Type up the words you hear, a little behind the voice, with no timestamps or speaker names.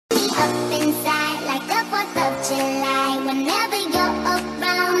up inside like the 4th of July. Whenever you're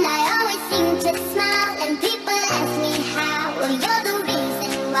around, I always seem to smile, and people ask me how. Well, you're the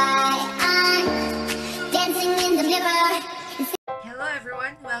reason why I'm dancing in the mirror. Hello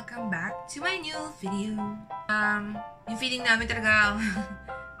everyone! Welcome back to my new video. Yung feeling namin talaga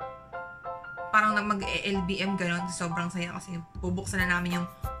parang mag-LBM ganon. Sobrang saya kasi bubuksan na namin yung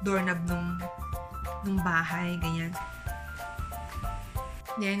doorknob nung bahay, ganyan.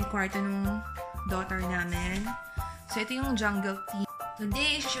 Then, kwarto nung daughter namin. So, ito yung jungle tea.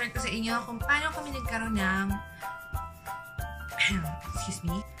 Today, i-share ko sa inyo kung paano kami nagkaroon ng excuse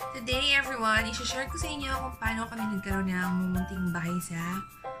me. Today, everyone, i-share ko sa inyo kung paano kami nagkaroon ng mumunting bahay sa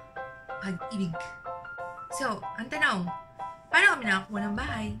Pag-ibig. So, ang tanong, paano kami nakakuha ng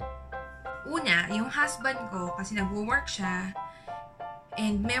bahay? Una, yung husband ko, kasi nag-work siya,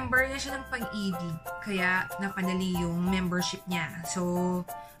 and member na siya ng Pag-ibig, kaya napadali yung membership niya. So,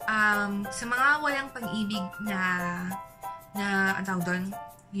 sa mga walang Pag-ibig na ang tawag doon,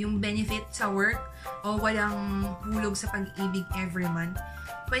 yung benefit sa work o walang hulog sa Pag-ibig every month,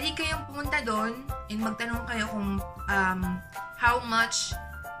 pwede kayong pumunta doon and magtanong kayo kung how much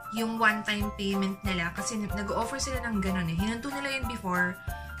yung one-time payment nila. Kasi nag-offer sila ng ganun eh. Hinanto nila yun before,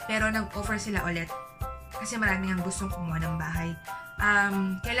 pero nag-offer sila ulit. Kasi marami ang gustong kumuha ng bahay.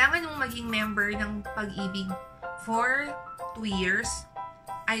 Kailangan mong maging member ng Pag-ibig for 2 years.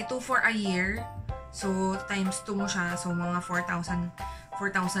 Ay, 2 for a year. So, times 2 mo siya. So, mga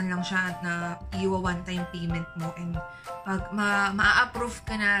 4,000 lang siya na iwa one-time payment mo. And pag ma-approve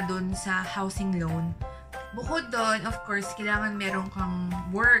ka na dun sa housing loan, bukod doon, of course, kailangan meron kang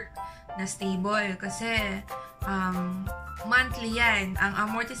work na stable. Kasi, monthly yan. Ang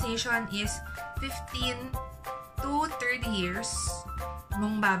amortization is 15 to 30 years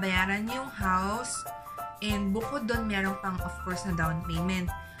mong babayaran yung house. And bukod doon, meron pang, of course, na down payment.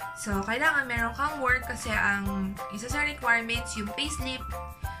 So, kailangan meron kang work kasi ang isa sa requirements, yung payslip,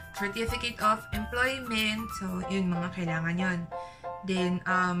 certificate of employment. So, yun, mga kailangan yun. Then,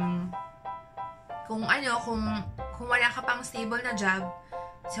 kung wala ka pang stable na job,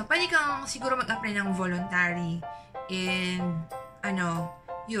 so, pwede kang siguro mag-apply ng voluntary. And,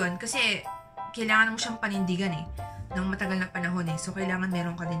 yun, kasi kailangan mo siyang panindigan eh, ng matagal na panahon eh. So, kailangan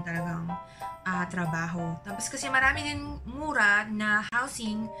meron ka din talagang trabaho. Tapos kasi marami din mura na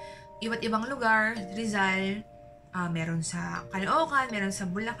housing, iba't ibang lugar, Rizal, meron sa Caloocan, meron sa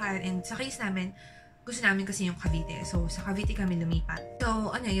Bulacan, and sa case namin, gusto namin kasi yung Cavite. So, sa Cavite kami lumipat. So,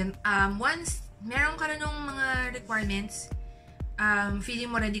 yun, once meron ka na nung mga requirements,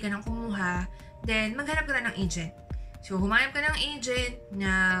 feeling mo ready ka nang kumuha, then maghanap ka na ng agent. So, humanap ka ng agent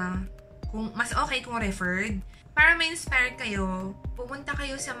na kung mas okay kung referred. Para ma-inspire kayo, pumunta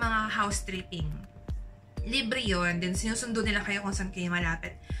kayo sa mga house tripping. Libre yun. Then, sinusundo nila kayo kung saan kayo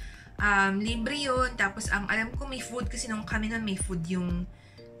malapit. Libre yun. Tapos, ang alam ko may food kasi nung kami nun may food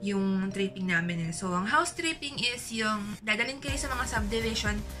yung tripping namin eh. So, ang house tripping is yung dadalhin kayo sa mga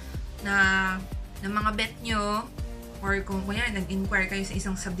subdivision na mga bet nyo, or kung kunyari nag-inquire kayo sa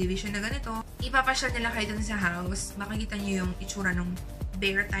isang subdivision na ganito, ipapasyal nila kayo dun sa house. Makikita nyo yung itsura ng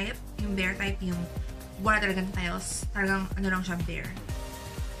bare type. Yung bare type, yung wala talagang tiles. Talagang lang siya, bare.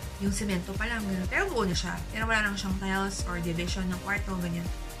 Yung semento pa lang, gano'n. Pero buo na siya. Pero wala lang siyang tiles or division ng kwarto, ganyan.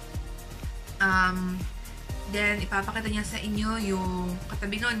 Then, ipapakita niya sa inyo yung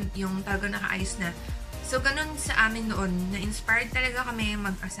katabi nun, yung talagang nakaayos na. So, ganun sa amin noon. Na-inspired talaga kami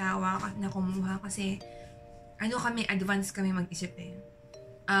mag-asawa na kumuha kasi kami, advance kami mag-isip eh.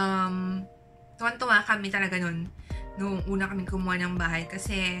 Tuwan-tuwa kami talaga nun nung una kami kumuha ng bahay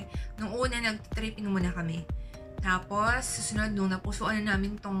kasi nung una nag-tripping muna kami. Tapos, susunod nung napusuan na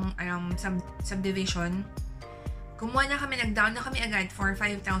namin tong subdivision, kumuha na kami, nag-down na kami agad for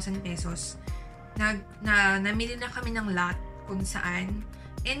 5,000 pesos. Namili na kami ng lot kung saan.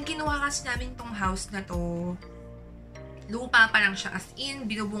 And kinuha kasi namin tong house na to, lupa pa lang siya, as in,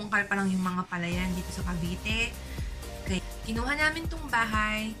 binubungkal pa lang yung mga palayan dito sa Cavite. Okay. Kinuha namin tong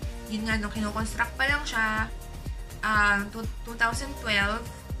bahay, yun nga, nung kinukonstruct pa lang siya, 2012,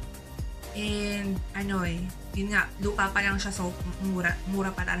 and yun nga, lupa pa lang siya, so mura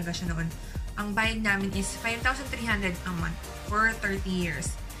pa talaga siya noon. Ang bayad namin is 5,300 a month for 30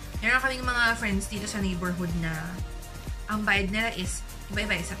 years. Meron kaming mga friends dito sa neighborhood na ang bayad nila is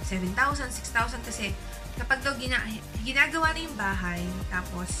iba-iba, 7,000, 6,000 kasi kapag daw ginagawa na yung bahay,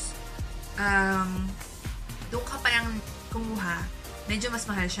 tapos doon ka pa lang kumuha, medyo mas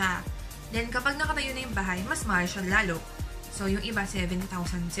mahal siya. Then, kapag nakatayo na yung bahay, mas mahal siya lalo. So, yung iba,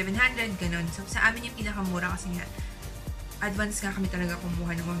 7,700, ganun. So, sa amin yung pinakamura kasi nga, advance nga kami talaga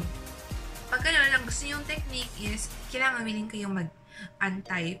kumuha noon. Pag gano'n, ang gusto yung technique is, kailangan willing kayong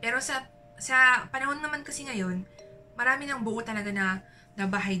antay. Pero sa panahon naman kasi ngayon, marami ng buo talaga na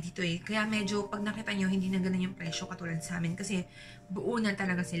bahay dito eh. Kaya medyo pag nakita nyo, hindi na ganun yung presyo katulad sa amin kasi buo na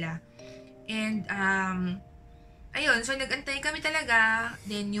talaga sila. And, ayun, so nag-antay kami talaga.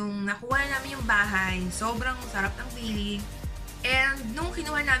 Then, yung nakuha na namin yung bahay, sobrang sarap ng feeling. And, nung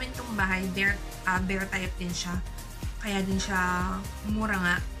kinuha namin tong bahay, bear type din siya. Kaya din siya mura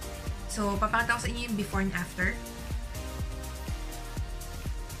nga. So, papakita ko sa inyo yung before and after.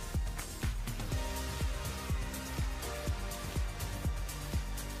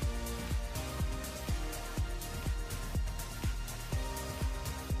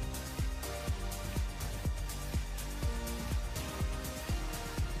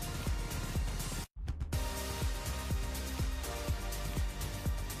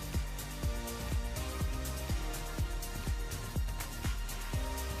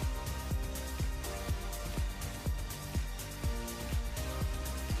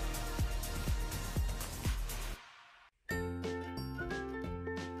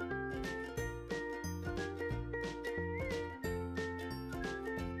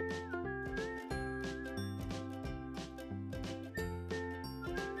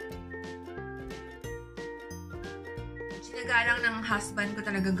 Sinagalang ng husband ko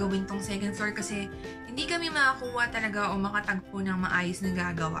talaga gawin tong second floor kasi hindi kami makakuha talaga o makatagpo ng maayos na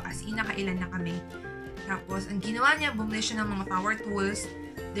gagawa. As in, nakailan na kami. Tapos, ang ginawa niya, bumili siya ng mga power tools.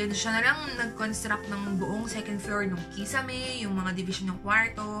 Then, siya na lang nag-construct ng buong second floor, ng kisame, yung mga division ng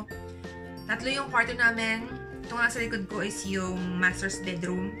kwarto. Tatlo yung kwarto namin. Itong nasa likod ko is yung master's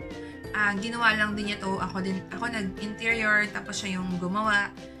bedroom. Ginawa lang din niya to. Ako nag-interior, tapos siya yung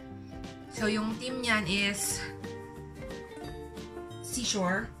gumawa. So, yung team niyan is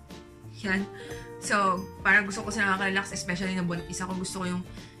seashore. Yan. So, parang gusto ko sila nakaka-relax, especially na Bonifacio ako. Gusto ko yung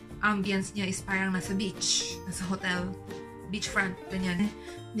ambience niya is parang nasa beach. Nasa hotel. Beachfront. Ganyan.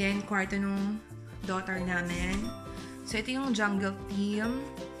 Then, kwarto nung daughter namin. So, ito yung jungle theme.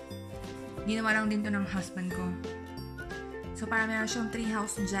 Ginawa lang din to ng husband ko. So, parang meron siyang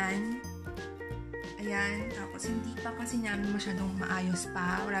treehouse dyan. Ayan. Tapos, hindi pa kasi namin masyadong maayos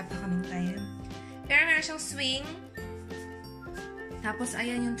pa. Wala pa kaming time. Pero meron siyang swing. Tapos,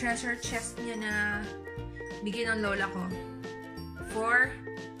 ayan yung treasure chest niya na bigay ng lola ko. For,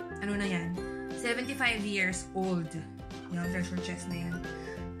 ano na yan? 75 years old. Yung treasure chest na yan.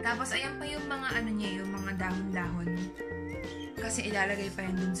 Tapos, ayan pa yung mga ano niya, yung mga dahon-dahon. Kasi ilalagay pa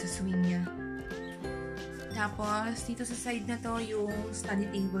yan dun sa swing niya. Tapos, dito sa side na to, yung study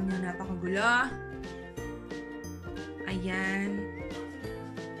table niya napakagulo. Ayan.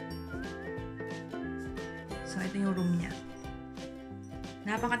 So, ito yung room niya.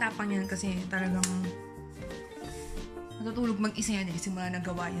 Napakatapang yan kasi talagang natutulog mag-isa yan eh. Simula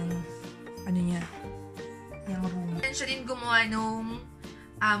nagawa yung ano niya, yung room. And siya din gumawa nung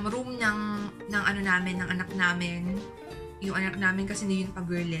room ng ano namin, ng anak namin. Yung anak namin kasi hindi yun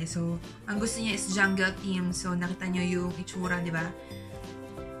pa-girl eh. So, ang gusto niya is jungle theme. So, nakita nyo yung itsura, di ba?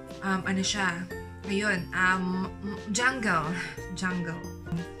 Ano siya? Ayun, jungle.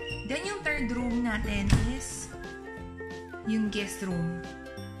 Then, yung third room natin is yung guest room.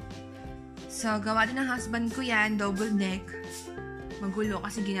 So, gawa din ng husband ko yan, double deck. Magulo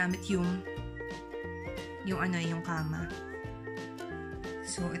kasi ginamit yung kama.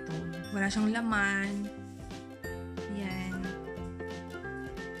 So, ito. Wala siyang laman. Yan.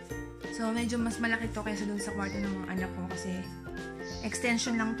 So, medyo mas malaki to kaysa dun sa kwarto ng mga anak ko kasi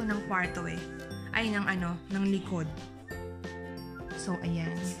extension lang to ng kwarto eh. Ay, ng likod. So,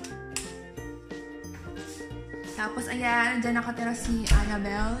 ayan. Tapos, ayan, dyan nakatira si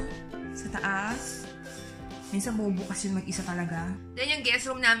Annabelle sa taas. Minsan bubukas yun mag-isa talaga. Then, yung guest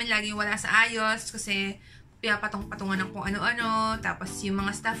room namin laging wala sa ayos kasi pinapatong-patungan ng kung ano-ano. Tapos, yung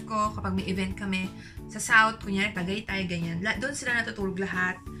mga staff ko, kapag may event kami sa South, kunyari, Tagaytay, ganyan. Doon sila natutulog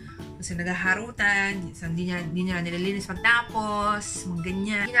lahat. Kasi naghaharutan, hindi nila nililinis pagtapos, mga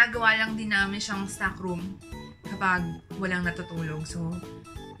ganyan. Ginagawa lang din namin siyang stock room kapag walang natutulog. So,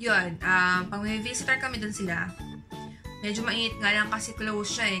 yun. Pag may visitor kami doon sila, medyo mainit nga lang kasi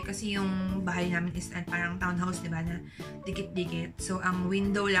close siya eh. Kasi yung bahay namin is parang townhouse, diba, na dikit-dikit. So, ang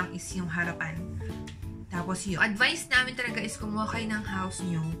window lang is yung harapan. Tapos yun. Advice namin talaga is kumuha kayo ng house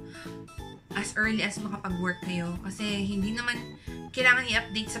nyo as early as makapag-work kayo. Kasi hindi naman kailangan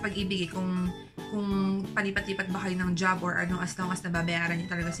i-update sa Pag-ibig eh, kung palipat-lipat ba kayo ng job or ano, as long as nababayaran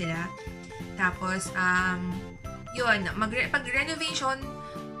nyo talaga sila. Tapos, yun, pag-renovation,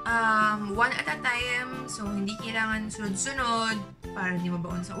 one at a time. So, hindi kailangan sunod-sunod para hindi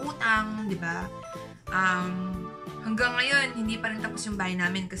mabaon sa utang, di ba? Hanggang ngayon, hindi pa rin tapos yung bahay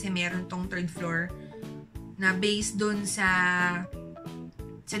namin kasi meron tong third floor na based dun sa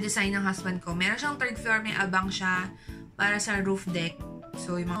sa design ng husband ko. Meron siyang third floor, may abang siya para sa roof deck.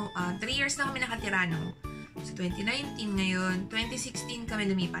 So, 3 years na kami nakatira, no? So, 2019 ngayon, 2016 kami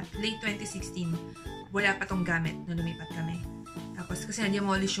lumipat. Late 2016, wala pa tong gamit nung lumipat kami. Tapos, kasi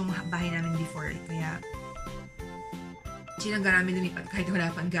na-demolish yung bahay namin before. Kaya, sinaga namin lumipat kahit wala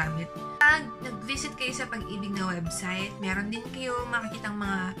pang gamit. Pag nag-visit kayo sa Pag-ibig na website, meron din kayo makikitang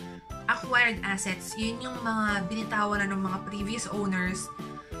mga acquired assets. Yun yung mga binitawan na ng mga previous owners.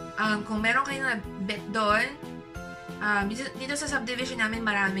 Kung meron kayo na bet doon, dito sa subdivision namin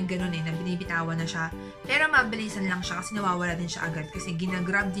maraming ganun na binibitawan na siya. Pero mabilisan lang siya kasi nawawala din siya agad. Kasi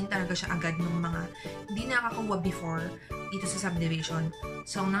ginagrab din talaga siya agad ng mga hindi nakakakuha before dito sa subdivision.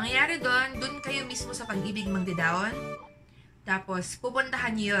 So, ang nangyayari doon kayo mismo sa Pag-ibig magdidawon. Tapos,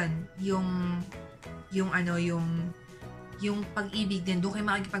 pupuntahan nyo yun. Yung Pag-ibig din, doon kayo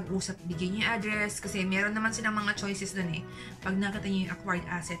makikipag-usap, bigyan nyo yung address, kasi meron naman silang mga choices doon pag nakita nyo yung acquired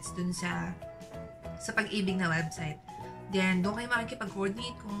assets doon sa Pag-ibig na website. Then, doon kayo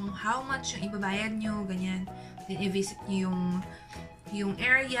makikipag-coordinate kung how much yung ibabayad nyo, ganyan. Then, i-visit nyo yung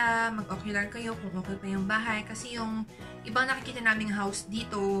area, mag-ocular kayo kung okay pa yung bahay, kasi yung ibang nakikita naming house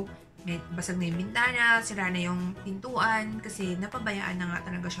dito, may basag na yung bintana, sira na yung pintuan, kasi napabayaan na nga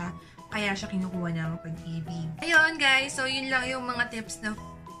talaga siya. Kaya siya kinukuha ng Pag-ibig. Ayun guys, so yun lang yung mga tips na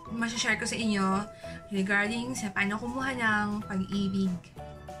masashare ko sa inyo regarding sa paano kumuha ng Pag-ibig.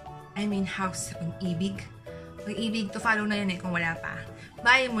 I mean, house sa Pag-ibig. Pag-ibig, to follow na yun kung wala pa.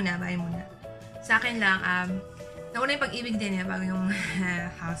 Bye muna. Sa akin lang, nauna yung Pag-ibig din bago yung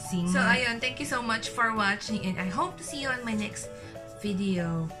housing. So ayun, thank you so much for watching and I hope to see you on my next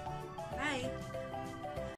video.